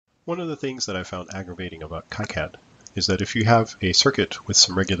One of the things that I found aggravating about kicad is that if you have a circuit with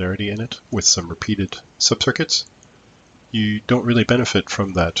some regularity in it, with some repeated subcircuits, you don't really benefit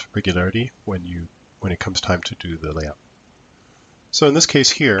from that regularity when it comes time to do the layout. So in this case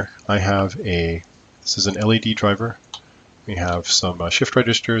here, I have this is an LED driver. We have some shift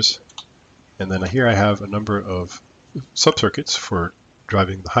registers, and then here I have a number of subcircuits for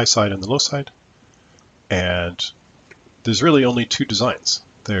driving the high side and the low side. And there's really only two designs.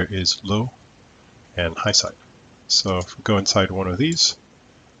 There is low and high side. So if we go inside one of these,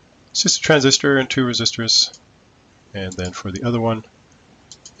 it's just a transistor and two resistors. And then for the other one,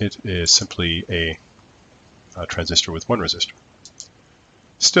 it is simply a transistor with one resistor.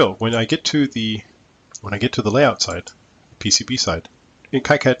 Still, when I get to the layout side, PCB side, in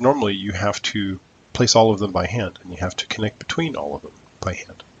kicad normally you have to place all of them by hand, and you have to connect between all of them by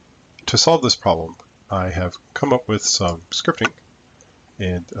hand. To solve this problem, I have come up with some scripting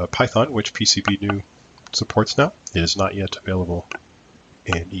in Python, which pcbnew supports now. It is not yet available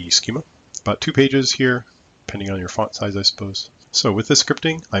in eSchema. About 2 pages here, depending on your font size, I suppose. So with this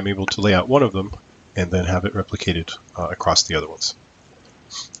scripting, I'm able to lay out one of them and then have it replicated across the other ones.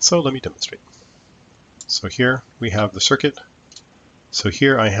 So let me demonstrate. So here we have the circuit. So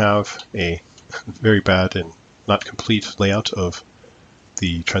here I have a very bad and not complete layout of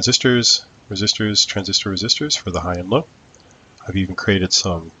the transistors, resistors, resistors for the high and low. I've even created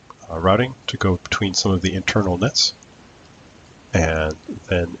some routing to go between some of the internal nets. And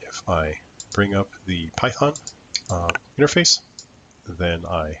then if I bring up the Python interface, then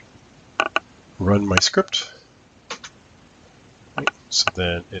I run my script. Right. So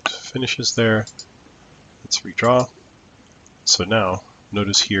then it finishes there. Let's redraw. So now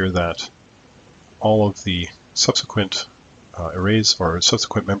notice here that all of the subsequent arrays or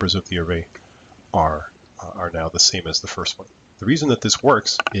subsequent members of the array are now the same as the first one. The reason that this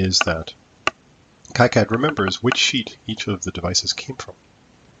works is that kicad remembers which sheet each of the devices came from.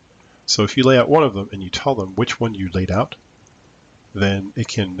 So if you lay out one of them and you tell them which one you laid out, then it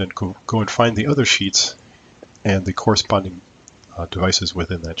can then go and find the other sheets and the corresponding devices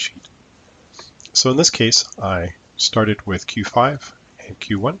within that sheet. So in this case, I started with Q5 and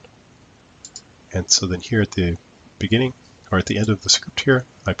Q1. And so then here at the beginning, or at the end of the script here,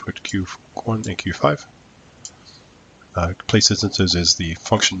 I put Q1 and Q5. Place instances is the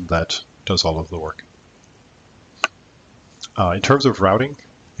function that does all of the work. In terms of routing,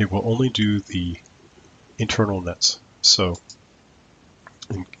 it will only do the internal nets. So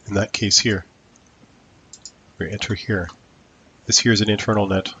in that case here, we enter here. This here is an internal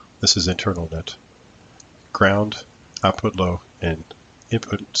net. This is internal net. Ground, output low, and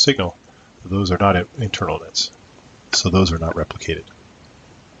input signal, those are not internal nets. So those are not replicated.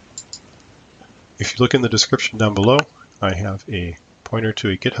 If you look in the description down below, I have a pointer to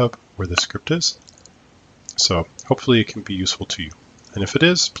a GitHub where the script is. So hopefully it can be useful to you. And if it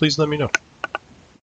is, please let me know.